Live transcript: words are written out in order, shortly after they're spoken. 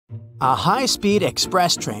A high-speed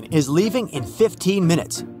express train is leaving in 15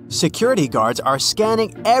 minutes. Security guards are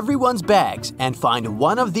scanning everyone's bags and find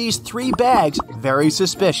one of these 3 bags very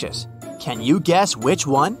suspicious. Can you guess which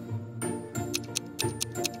one?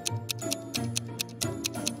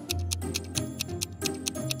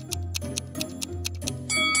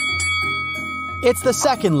 It's the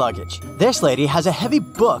second luggage. This lady has a heavy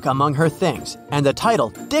book among her things, and the title,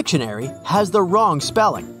 Dictionary, has the wrong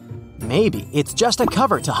spelling. Maybe it's just a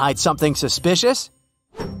cover to hide something suspicious?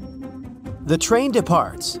 The train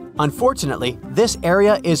departs. Unfortunately, this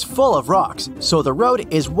area is full of rocks, so the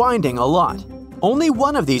road is winding a lot. Only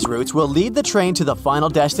one of these routes will lead the train to the final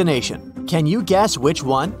destination. Can you guess which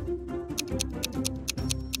one?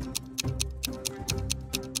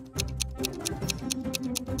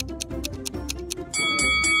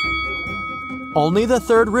 Only the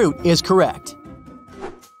third route is correct.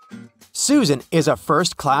 Susan is a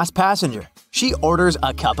first-class passenger. She orders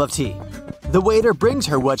a cup of tea. The waiter brings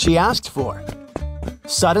her what she asked for.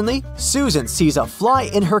 Suddenly, Susan sees a fly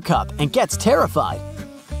in her cup and gets terrified.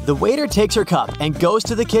 The waiter takes her cup and goes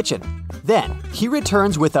to the kitchen. Then, he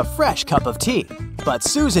returns with a fresh cup of tea. But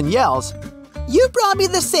Susan yells, "You brought me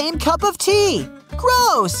the same cup of tea!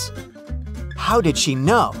 Gross!" How did she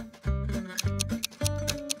know?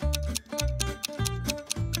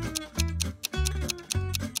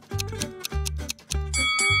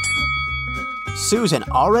 Susan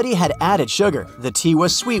already had added sugar. The tea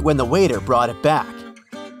was sweet when the waiter brought it back.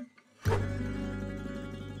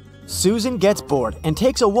 Susan gets bored and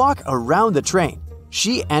takes a walk around the train.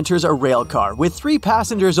 She enters a rail car with 3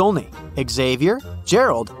 passengers only: Xavier,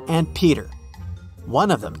 Gerald, and Peter.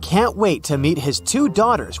 One of them can't wait to meet his 2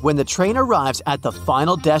 daughters when the train arrives at the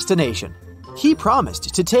final destination. He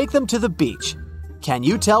promised to take them to the beach. Can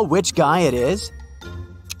you tell which guy it is?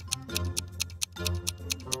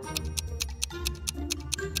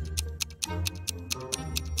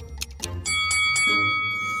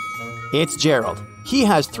 It's Gerald. He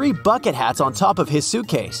has 3 bucket hats on top of his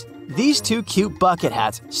suitcase. These 2 cute bucket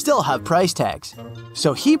hats still have price tags,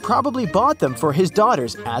 so he probably bought them for his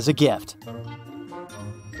daughters as a gift.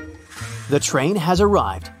 The train has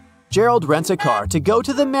arrived. Gerald rents a car to go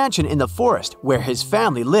to the mansion in the forest where his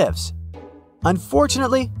family lives.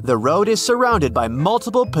 Unfortunately, the road is surrounded by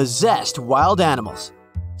multiple possessed wild animals.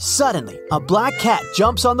 Suddenly, a black cat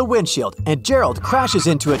jumps on the windshield and Gerald crashes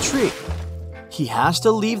into a tree. He has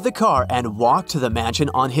to leave the car and walk to the mansion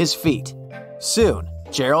on his feet. Soon,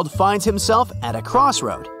 Gerald finds himself at a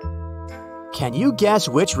crossroad. Can you guess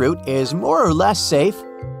which route is more or less safe?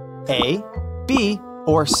 A, B,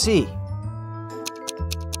 or C?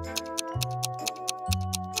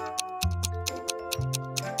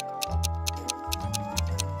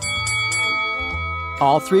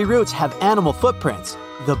 All 3 routes have animal footprints.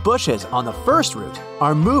 The bushes on the first route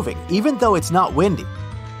are moving even though it's not windy.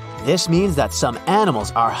 This means that some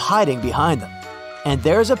animals are hiding behind them. And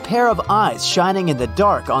there's a pair of eyes shining in the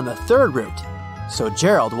dark on the third route. So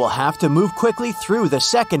Gerald will have to move quickly through the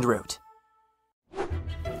second route.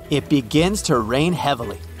 It begins to rain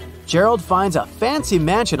heavily. Gerald finds a fancy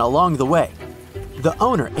mansion along the way. The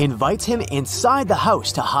owner invites him inside the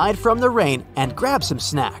house to hide from the rain and grab some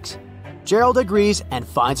snacks. Gerald agrees and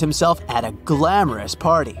finds himself at a glamorous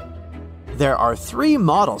party. There are 3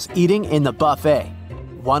 models eating in the buffet.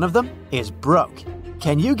 One of them is broke.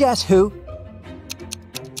 Can you guess who?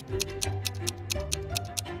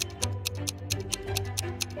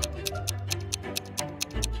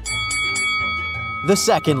 The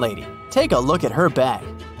second lady. Take a look at her bag.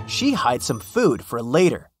 She hides some food for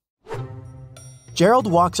later. Gerald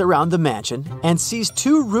walks around the mansion and sees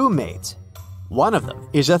 2 roommates. One of them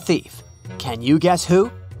is a thief. Can you guess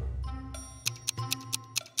who?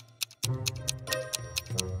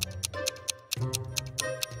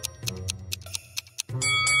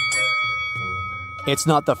 It's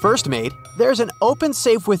not the first maid. There's an open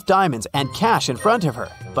safe with diamonds and cash in front of her,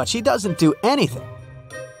 but she doesn't do anything.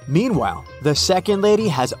 Meanwhile, the second lady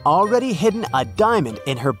has already hidden a diamond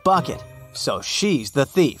in her bucket, so she's the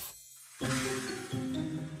thief.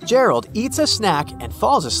 Gerald eats a snack and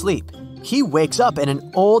falls asleep. He wakes up in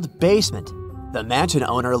an old basement. The mansion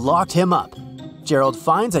owner locked him up. Gerald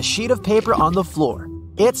finds a sheet of paper on the floor.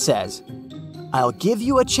 It says, "I'll give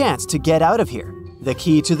you a chance to get out of here. The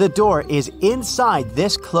key to the door is inside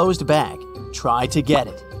this closed bag. Try to get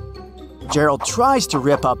it." Gerald tries to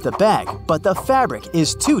rip up the bag, but the fabric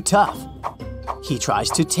is too tough. He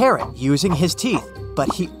tries to tear it using his teeth,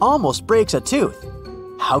 but he almost breaks a tooth.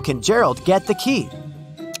 How can Gerald get the key?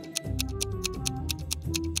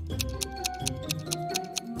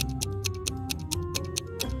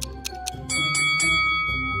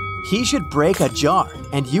 He should break a jar.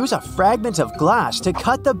 and use a fragment of glass to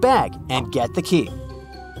cut the bag and get the key.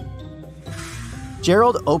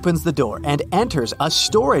 Gerald opens the door and enters a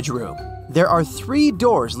storage room. There are 3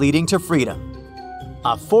 doors leading to freedom.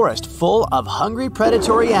 A forest full of hungry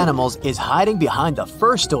predatory animals is hiding behind the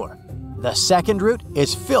first door. The second route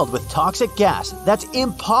is filled with toxic gas that's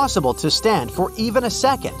impossible to stand for even a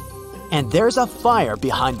second. And there's a fire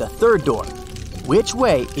behind the third door. Which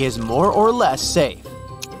way is more or less safe?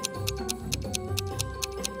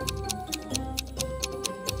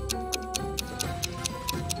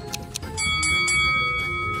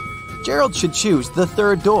 Gerald should choose the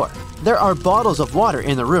third door. There are bottles of water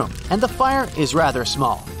in the room, and the fire is rather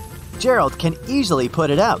small. Gerald can easily put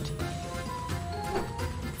it out.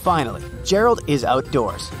 Finally, Gerald is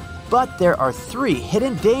outdoors. But there are 3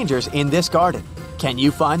 hidden dangers in this garden. Can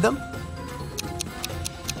you find them?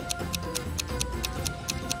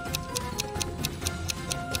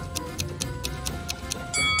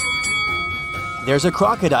 There's a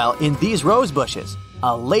crocodile in these rose bushes.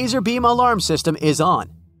 A laser beam alarm system is on.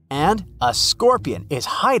 And a scorpion is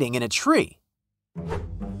hiding in a tree.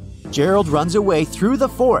 Gerald runs away through the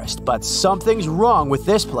forest, but something's wrong with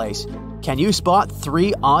this place. Can you spot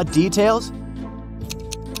 3 odd details?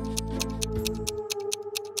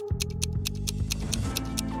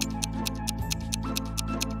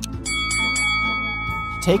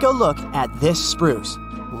 Take a look at this spruce.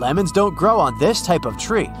 Lemons don't grow on this type of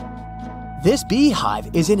tree. This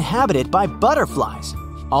beehive is inhabited by butterflies.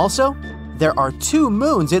 Also, there are 2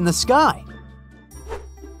 moons in the sky.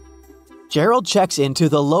 Gerald checks into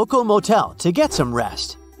the local motel to get some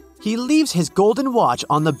rest. He leaves his golden watch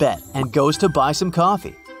on the bed and goes to buy some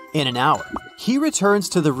coffee. In an hour, he returns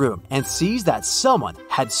to the room and sees that someone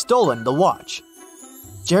had stolen the watch.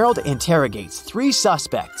 Gerald interrogates 3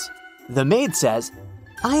 suspects. The maid says,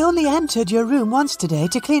 "I only entered your room once today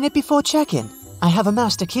to clean it before check-in. I have a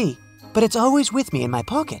master key, but it's always with me in my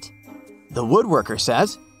pocket." The woodworker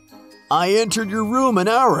says, "I entered your room an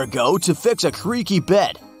hour ago to fix a creaky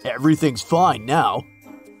bed. Everything's fine now."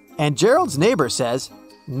 And Gerald's neighbor says,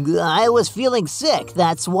 "I was feeling sick,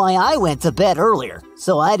 that's why I went to bed earlier,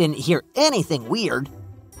 so I didn't hear anything weird."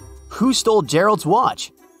 Who stole Gerald's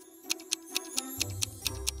watch?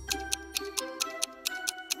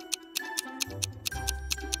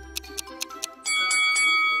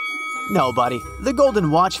 Nobody. The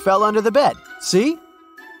golden watch fell under the bed. See?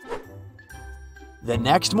 The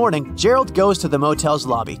next morning, Gerald goes to the motel's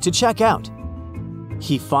lobby to check out.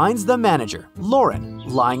 He finds the manager, Lauren,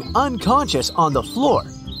 lying unconscious on the floor.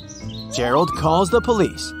 Gerald calls the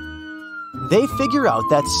police. They figure out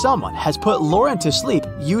that someone has put Lauren to sleep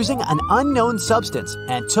using an unknown substance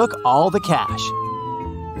and took all the cash.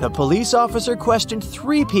 The police officer questioned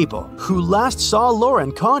 3 people who last saw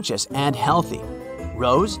Lauren conscious and healthy: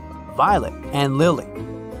 Rose, Violet, and Lily.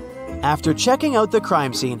 After checking out the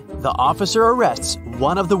crime scene, the officer arrests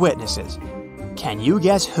one of the witnesses. Can you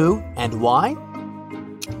guess who and why?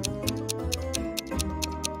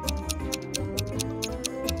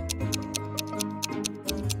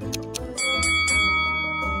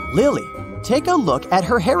 Lily. Take a look at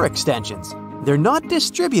her hair extensions. They're not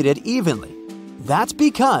distributed evenly. That's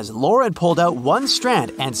because Lauren pulled out one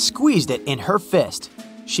strand and squeezed it in her fist.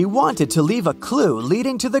 She wanted to leave a clue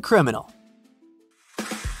leading to the criminal.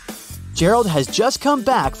 Gerald has just come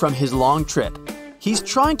back from his long trip. He's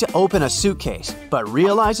trying to open a suitcase, but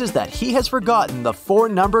realizes that he has forgotten the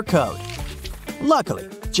 4-number code. Luckily,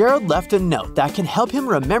 Gerald left a note that can help him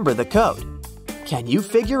remember the code. Can you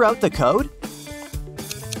figure out the code?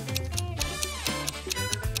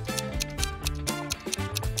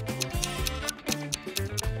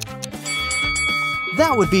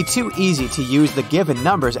 That would be too easy to use the given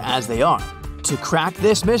numbers as they are. To crack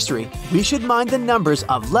this mystery, we should mind the numbers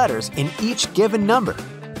of letters in each given number.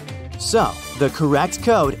 So, the correct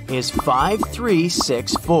code is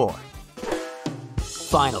 5364.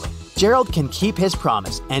 Finally, Gerald can keep his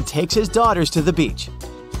promise and takes his daughters to the beach.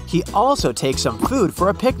 He also takes some food for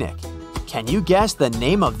a picnic. Can you guess the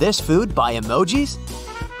name of this food by emojis?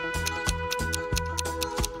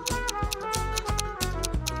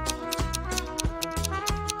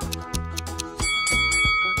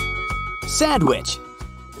 Sandwich.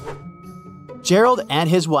 Gerald and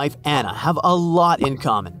his wife Anna have a lot in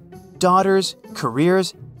common: daughters,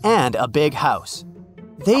 careers, and a big house.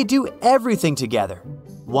 They do everything together.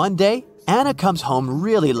 One day, Anna comes home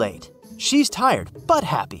really late. She's tired but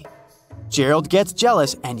happy. Gerald gets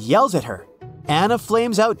jealous and yells at her. Anna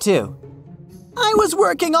flames out too. "I was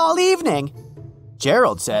working all evening."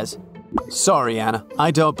 Gerald says, "Sorry, Anna, I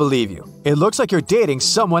don't believe you. It looks like you're dating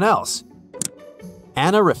someone else."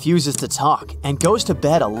 Anna refuses to talk and goes to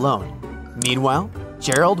bed alone. Meanwhile,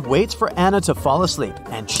 Gerald waits for Anna to fall asleep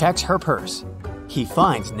and checks her purse. He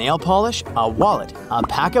finds nail polish, a wallet, a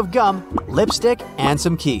pack of gum, lipstick, and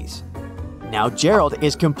some keys. Now Gerald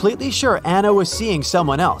is completely sure Anna was seeing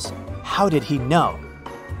someone else. How did he know?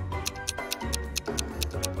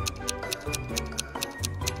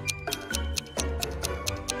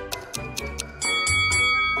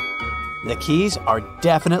 The keys are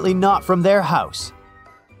definitely not from their house.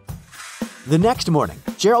 The next morning,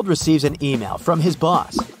 Gerald receives an email from his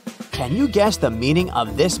boss. Can you guess the meaning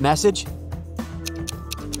of this message?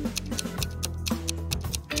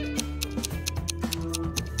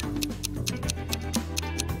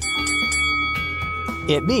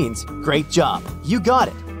 It means, great job, you got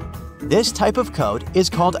it. This type of code is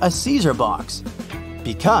called a Caesar box,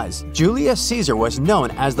 because Julius Caesar was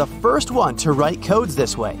known as the first one to write codes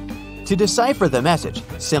this way. To decipher the message,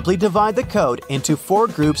 simply divide the code into 4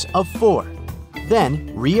 groups of 4.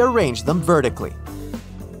 Then rearrange them vertically.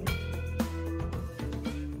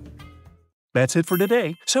 That's it for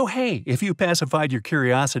today. So hey, if you pacified your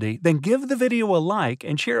curiosity, then give the video a like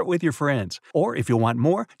and share it with your friends. Or if you want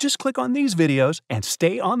more, just click on these videos and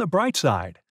stay on the bright side.